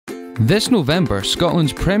This November,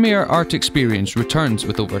 Scotland's premier art experience returns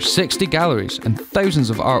with over 60 galleries and thousands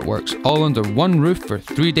of artworks, all under one roof for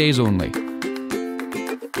 3 days only.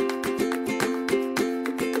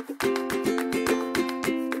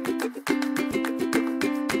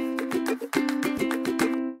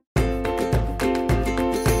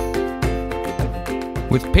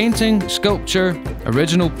 With painting, sculpture,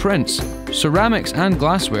 original prints, ceramics and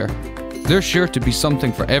glassware, there's sure to be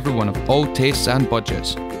something for everyone of all tastes and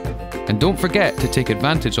budgets. And don't forget to take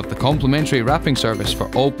advantage of the complimentary wrapping service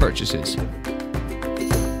for all purchases.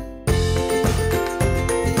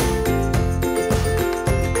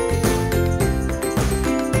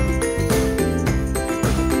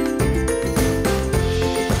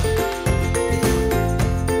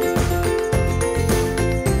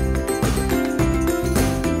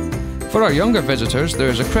 For our younger visitors, there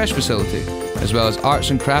is a creche facility, as well as arts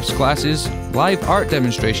and crafts classes, live art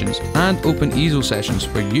demonstrations and open easel sessions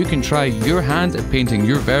where you can try your hand at painting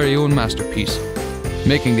your very own masterpiece,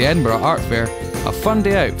 making the Edinburgh Art Fair a fun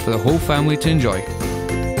day out for the whole family to enjoy.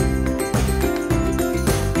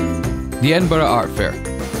 The Edinburgh Art Fair.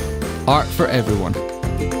 Art for everyone.